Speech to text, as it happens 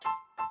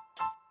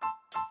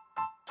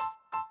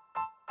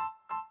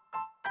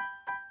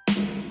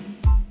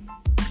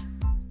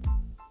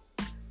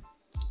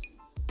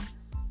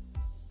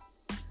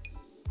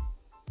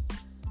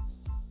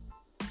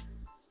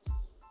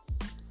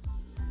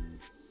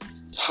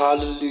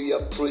Hallelujah,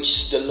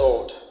 praise the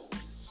Lord.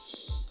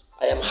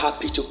 I am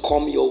happy to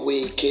come your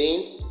way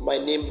again. My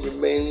name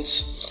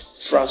remains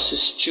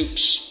Francis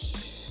Jukes.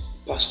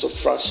 Pastor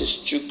Francis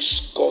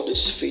Jukes. God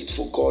is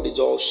faithful, God is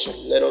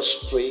awesome. Let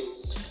us pray.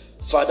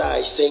 Father,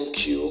 I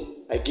thank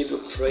you. I give you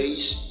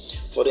praise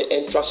for the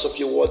entrance of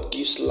your word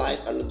gives life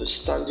and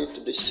understanding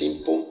to the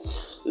simple.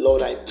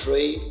 Lord, I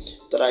pray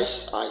that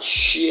I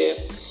share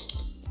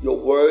your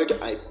word.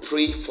 I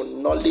pray for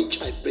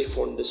knowledge. I pray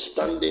for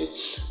understanding.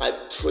 I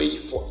pray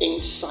for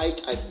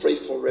insight. I pray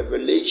for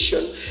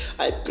revelation.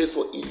 I pray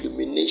for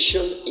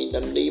illumination in the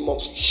name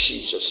of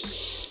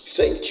Jesus.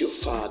 Thank you,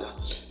 Father.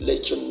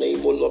 Let your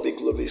name, O Lord, be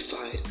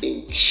glorified.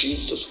 In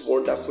Jesus'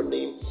 wonderful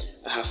name,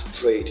 I have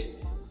prayed.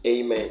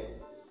 Amen.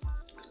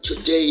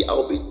 Today,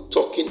 I'll be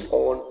talking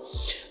on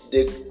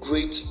the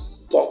great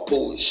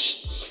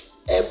purpose.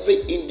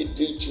 Every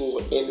individual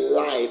in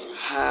life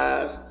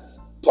have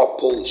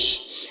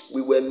purpose.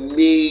 We were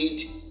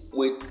made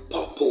with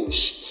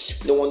purpose.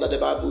 No wonder the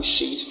Bible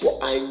says, "For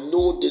I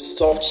know the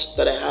thoughts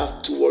that I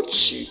have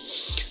towards you.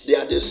 They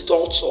are the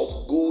thoughts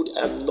of good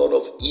and not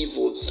of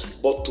evil,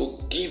 but to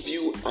give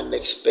you an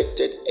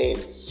expected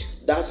end."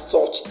 That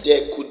thought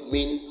there could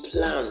mean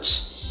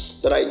plans.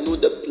 That I know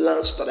the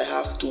plans that I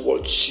have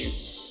towards you.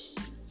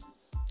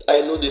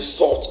 I know the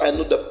thought, I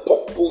know the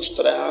purpose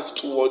that I have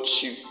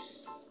towards you.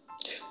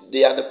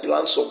 They are the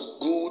plans of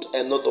good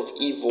and not of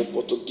evil,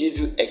 but to give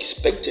you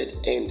expected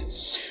end.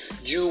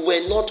 You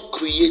were not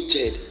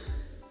created.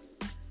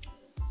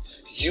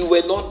 You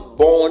were not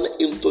born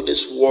into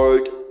this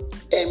world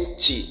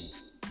empty.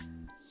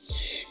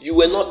 You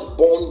were not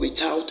born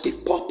without a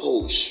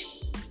purpose.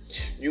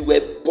 You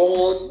were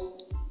born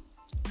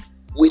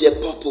with a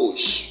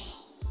purpose.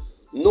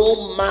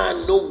 No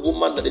man, no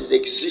woman that is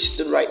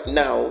existing right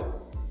now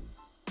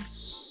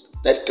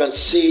that can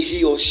say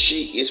he or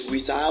she is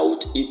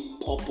without a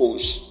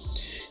purpose.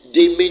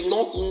 They may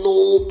not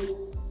know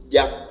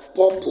their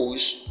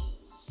purpose,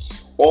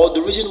 or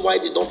the reason why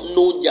they don't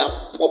know their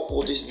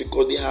purpose is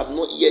because they have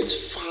not yet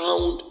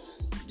found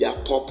their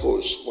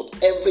purpose.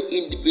 But every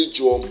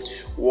individual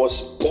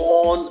was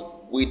born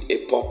with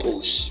a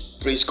purpose.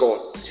 Praise God.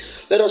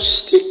 Let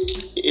us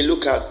take a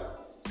look at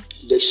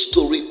the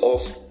story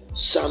of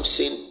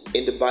Samson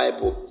in the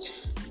Bible.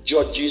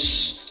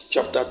 Judges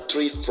chapter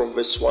 3 from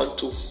verse 1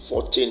 to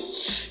 14.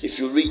 If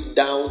you read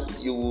down,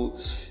 you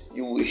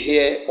will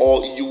hear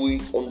or you will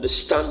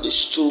understand the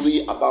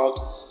story about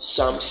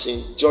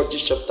Samson.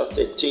 Judges chapter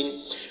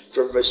 13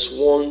 from verse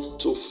 1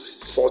 to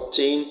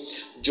 14.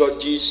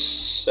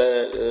 Judges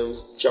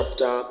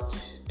chapter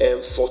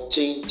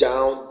 14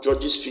 down.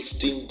 Judges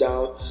 15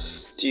 down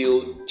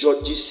till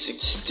Judges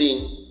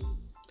 16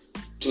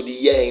 to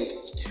the end.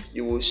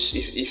 You will see,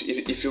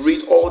 if you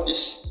read all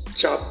these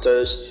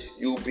chapters,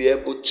 you will be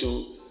able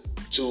to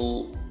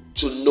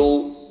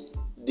know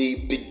the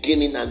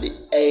beginning and the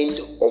end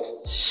of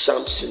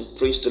Samson.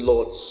 Praise the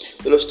Lord.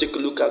 Let us take a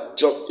look at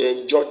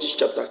Judges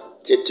chapter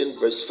 13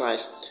 verse 5.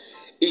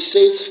 It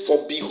says, "For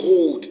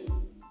behold,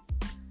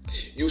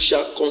 you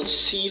shall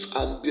conceive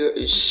and bear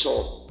a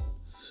son."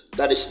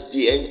 That is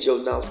the angel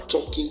now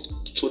talking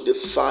to the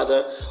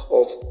father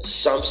of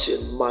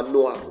Samson,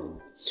 Manoah.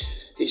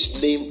 His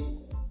name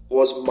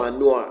was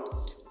Manoah.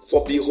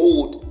 "For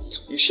behold,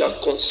 you shall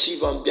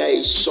conceive and bear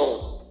a son,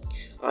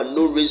 and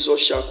no razor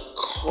shall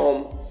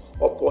come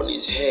upon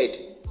his head,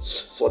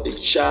 for the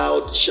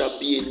child shall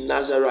be a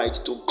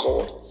Nazarite to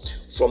God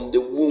from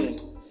the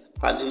womb,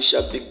 and he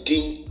shall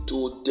begin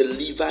to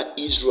deliver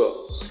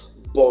Israel,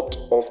 but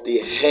of the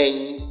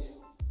hand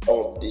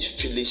of the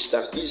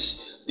Philistines." This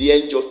is the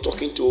angel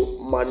talking to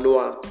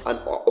Manoah, and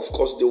of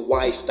course the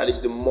wife, that is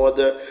the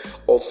mother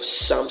of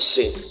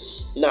Samson.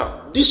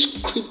 Now, this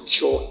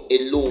scripture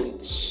alone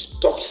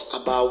talks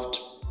about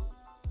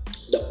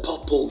the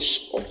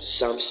purpose of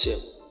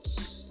Samson.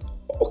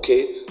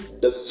 Okay,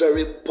 the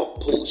very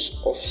purpose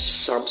of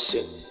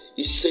Samson.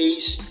 It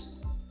says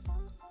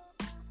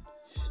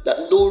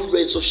that no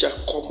razor shall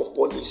come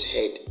upon his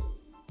head,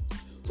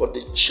 for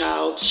the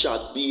child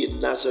shall be a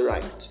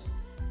Nazarite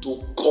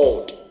to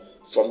God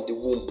from the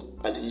womb,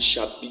 and he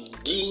shall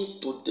begin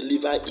to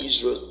deliver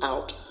Israel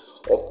out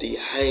of the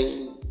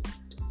hand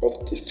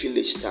of the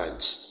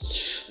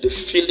Philistines. The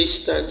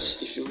Philistines,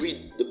 if you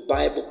read the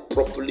Bible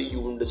properly,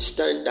 you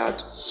understand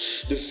that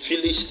the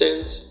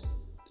Philistines,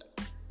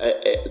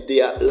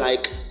 they are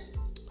like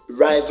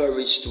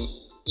rivalries to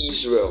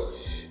Israel.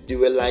 They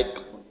were like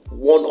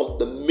one of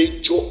the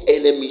major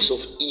enemies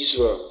of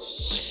Israel.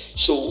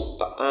 So,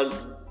 and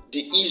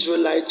the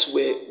Israelites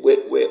were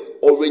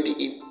already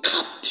in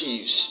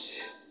captives,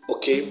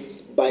 okay,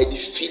 by the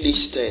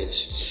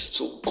Philistines.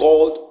 So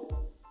God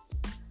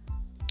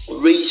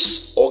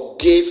raised or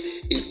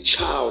gave a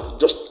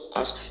child, just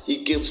as he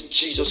gave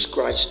Jesus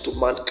Christ to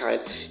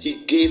mankind. He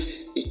gave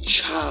a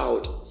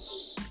child.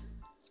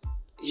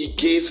 He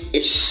gave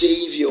a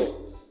savior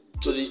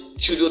to the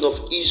children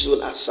of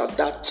Israel as at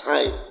that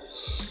time,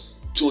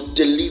 to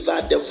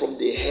deliver them from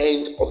the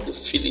hand of the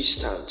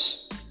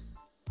Philistines.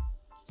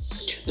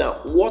 Now,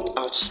 what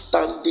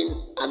outstanding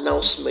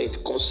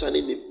announcement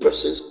concerning a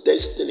person's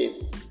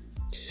destiny.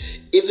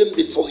 Even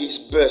before his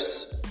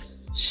birth,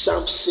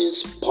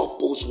 Samson's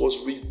purpose was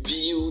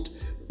revealed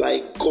by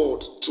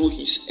God through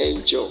his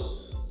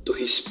angel to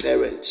his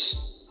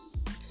parents.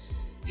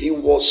 He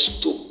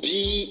was to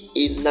be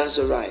a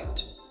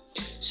Nazarite,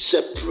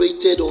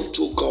 separated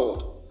unto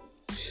God.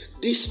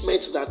 This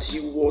meant that he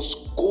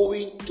was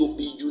going to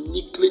be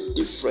uniquely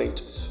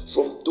different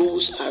from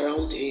those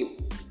around him.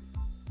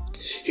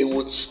 He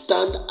would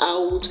stand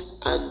out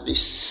and be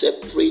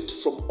separate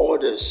from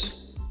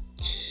others.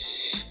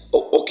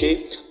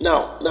 Okay,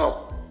 now,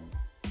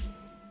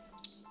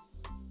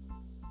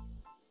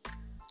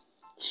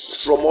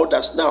 from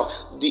others. Now,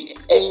 the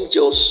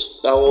angel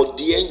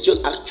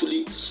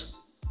actually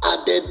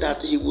added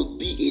that he would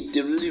be a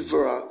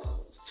deliverer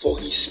for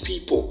his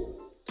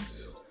people,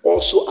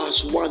 also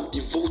as one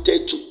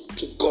devoted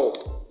to God.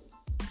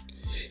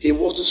 He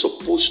wasn't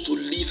supposed to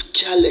live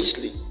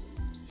carelessly.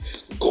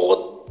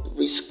 God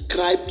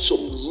prescribed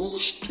some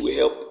rules to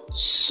help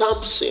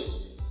Samson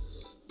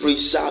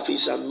preserve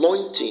his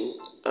anointing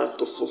and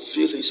to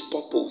fulfill his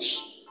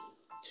purpose.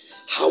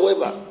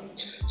 However,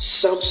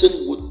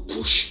 Samson would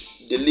push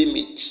the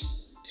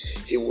limits.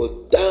 He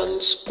would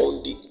dance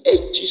on the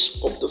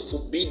edges of the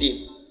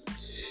forbidden.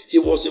 He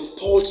was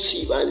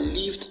impulsive and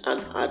lived an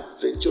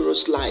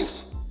adventurous life.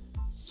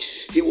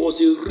 He was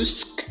a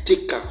risk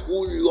taker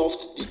who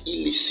loved the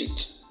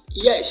illicit.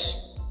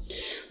 Yes,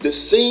 the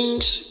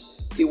things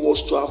he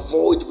was to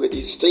avoid were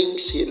the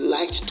things he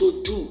liked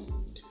to do.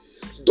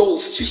 Though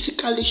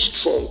physically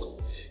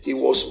strong, he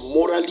was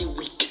morally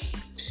weak.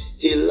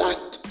 He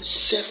lacked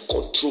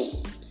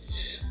self-control,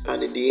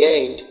 and in the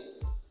end,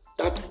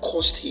 that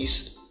cost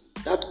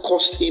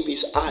him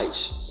his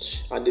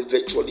eyes and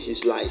eventually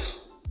his life.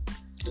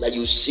 Now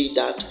you see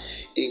that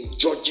in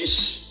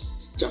Judges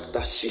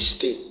chapter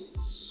 16.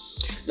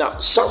 Now,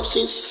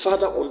 Samson's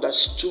father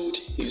understood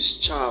his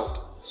child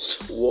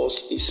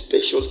was a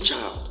special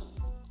child,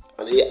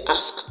 and he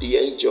asked the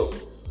angel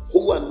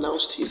who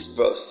announced his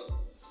birth,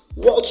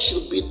 what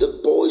should be the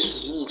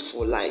boy's rule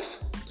for life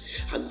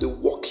and the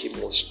work he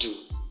must do?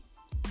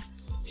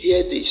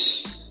 Hear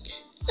this.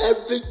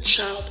 Every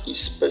child is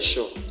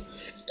special.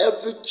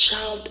 Every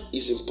child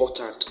is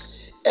important.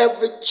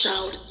 Every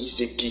child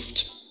is a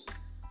gift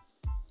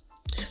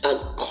and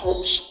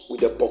comes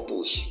with a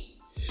purpose.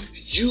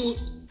 You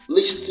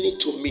listening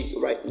to me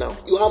right now,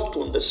 you have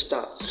to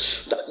understand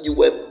that you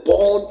were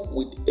born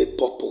with a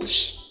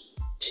purpose.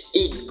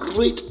 A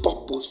great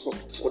purpose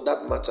for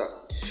that matter.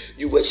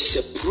 You were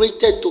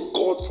separated to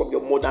God from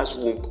your mother's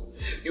womb.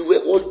 You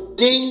were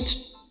ordained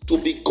to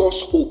be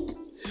God's hope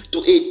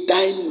to a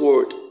dying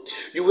world.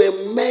 You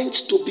were meant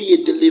to be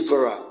a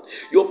deliverer.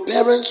 Your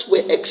parents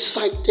were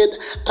excited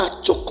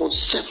at your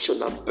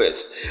conception and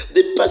birth.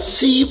 They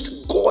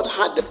perceived God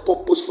had a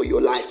purpose for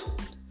your life.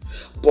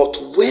 But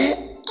where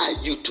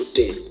are you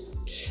today?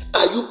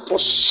 Are you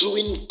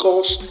pursuing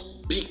God's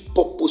big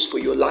purpose for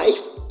your life?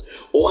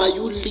 Or are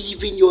you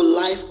living your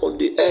life on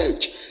the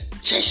edge,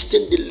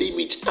 testing the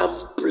limit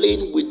and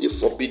playing with the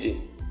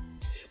forbidden?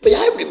 May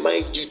I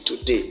remind you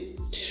today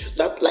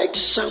that like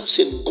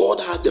Samson, God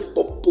has a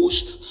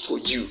purpose for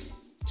you.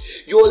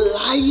 Your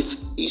life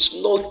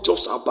is not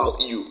just about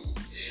you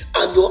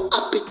and your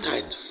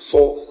appetite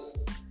for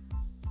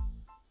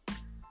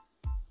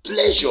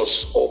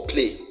pleasures or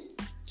play.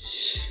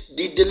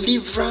 The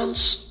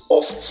deliverance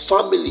of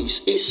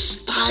families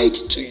is tied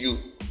to you.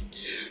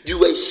 You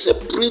were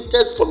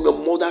separated from your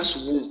mother's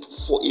womb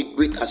for a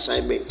great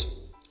assignment.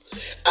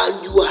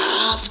 And you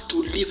have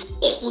to live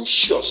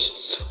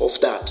conscious of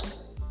that.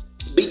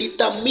 Be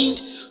determined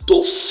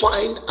to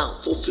find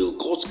and fulfill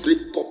God's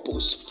great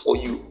purpose for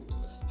you.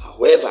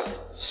 However,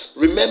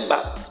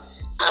 remember,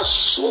 as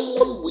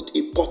someone with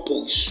a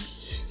purpose,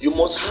 you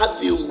must have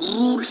a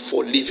rule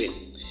for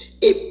living,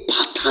 a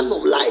pattern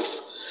of life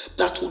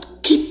that would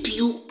keep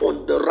you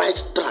on the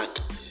right track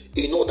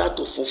in order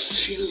to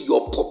fulfill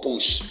your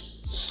purpose.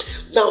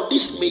 Now,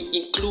 this may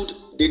include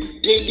the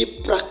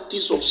daily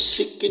practice of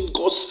seeking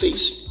God's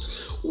face,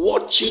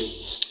 watching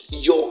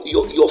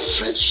your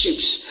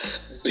friendships,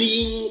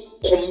 being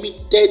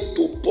committed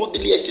to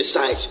bodily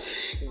exercise,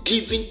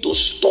 giving to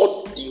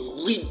study,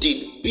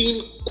 reading,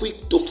 being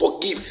quick to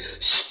forgive,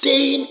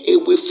 staying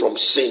away from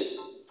sin.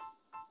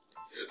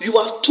 You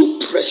are too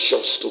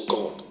precious to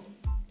God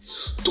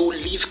to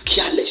live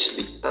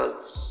carelessly and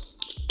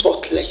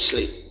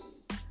thoughtlessly.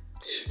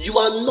 You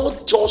are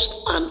not just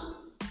an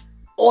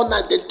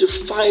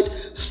unidentified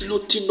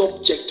floating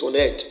object on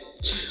earth.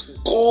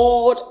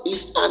 God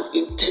is an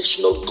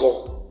intentional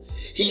God.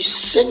 He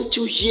sent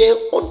you here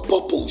on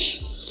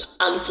purpose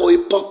and for a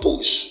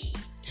purpose.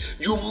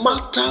 You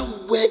matter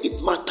where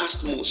it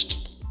matters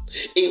most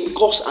in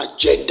God's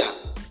agenda.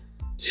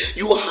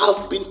 You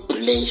have been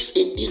placed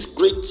in this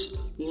great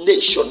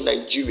nation,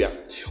 Nigeria,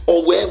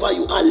 or wherever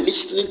you are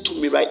listening to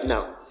me right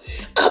now,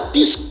 at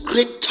this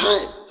great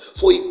time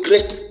for a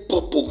great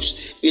purpose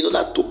in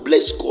order to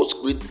bless God's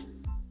great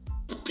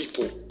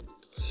people.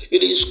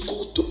 It is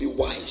good to be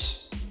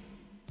wise.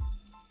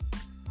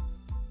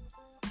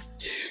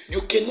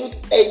 You cannot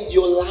end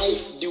your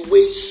life the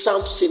way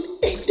Samson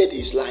ended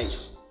his life.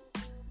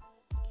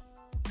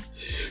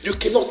 You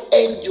cannot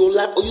end your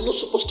life, or you're not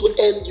supposed to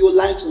end your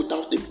life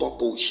without a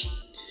purpose.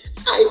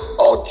 I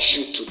urge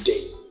you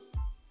today.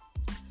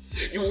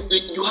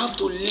 You have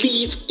to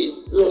live a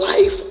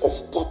life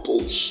of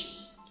purpose.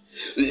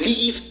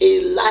 Live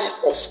a life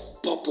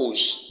of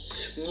purpose.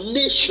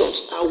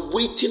 Nations are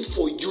waiting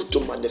for you to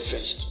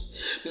manifest.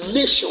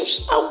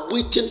 Nations are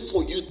waiting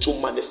for you to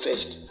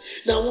manifest.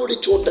 Now I want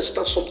you to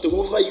understand something.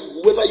 Whoever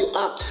you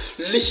are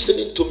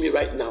listening to me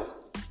right now,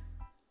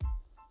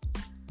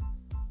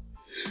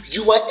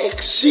 you are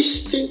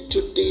existing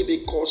today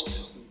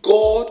because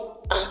God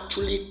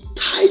actually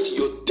tied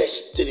your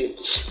destiny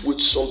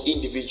with some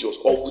individuals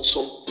or with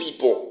some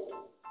people.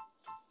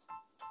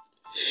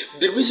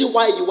 The reason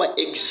why you are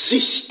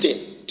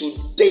existing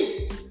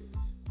today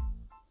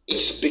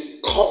is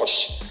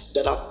because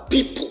there are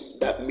people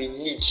that may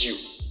need you.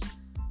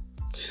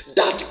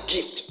 That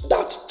gift,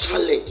 that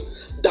talent,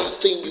 that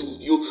thing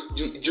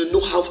you know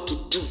how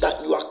to do,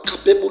 that you are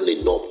capable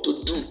enough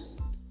to do,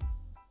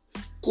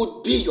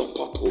 could be your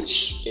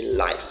purpose in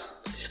life.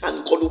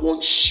 And God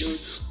wants you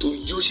to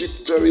use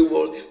it very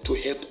well to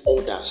help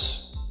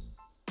others.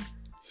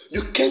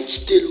 You can't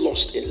stay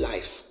lost in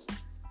life,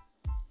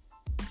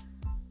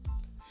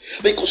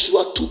 because you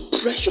are too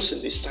precious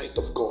in the sight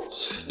of God.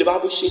 The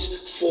Bible says,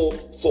 for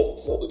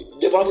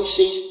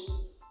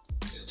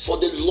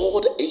the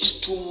Lord is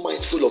too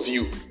mindful of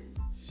you.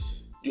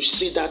 You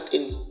see that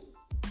in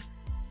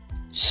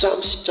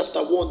Psalms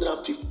chapter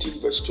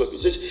 115 verse 12.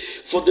 It says,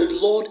 for the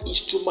Lord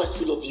is too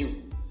mindful of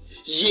you.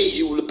 Yea,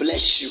 he will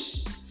bless you.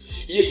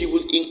 Yea, he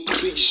will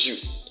increase you.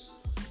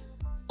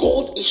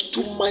 God is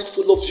too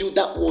mindful of you.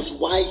 That was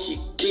why he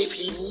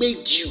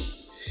made you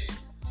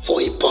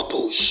for a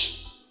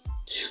purpose.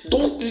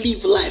 Don't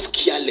live life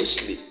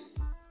carelessly.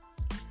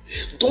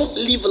 Don't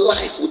live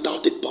life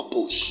without a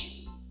purpose.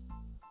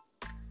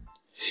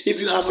 If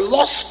you have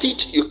lost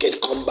it, you can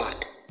come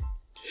back.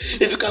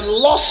 If you can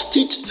lost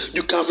it,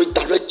 you can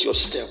redirect your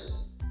step.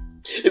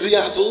 If you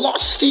have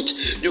lost it,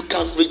 you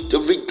can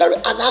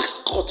redirect and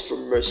ask God for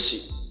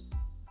mercy.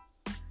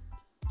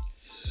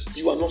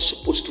 You are not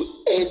supposed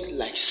to end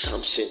like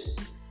Samson.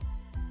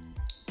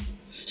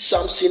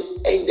 Samson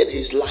ended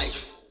his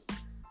life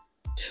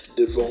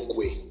the wrong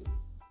way.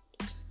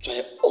 So I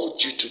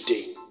urge you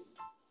today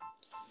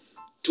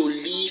to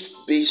live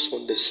based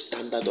on the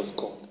standard of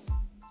God.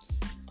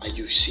 And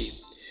you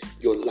see,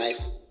 your life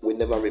will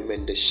never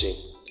remain the same.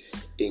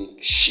 In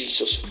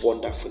Jesus'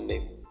 wonderful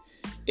name.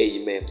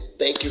 Amen.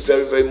 Thank you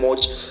very, very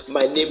much.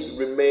 My name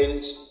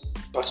remains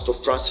Pastor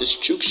Francis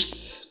Chooks.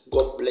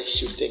 God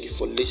bless you. Thank you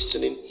for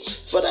listening.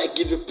 Father, I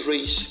give you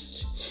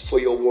praise for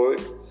your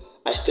word.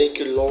 I thank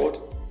you, Lord,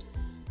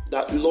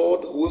 that,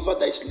 Lord, whoever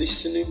that is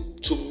listening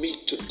to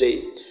me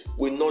today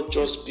will not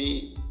just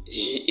be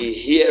a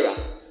hearer,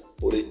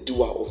 but a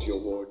doer of your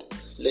word.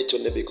 Let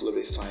your name be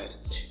glorified.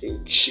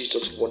 In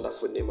Jesus'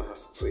 wonderful name I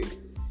have prayed.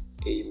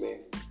 Amen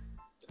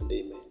and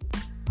amen.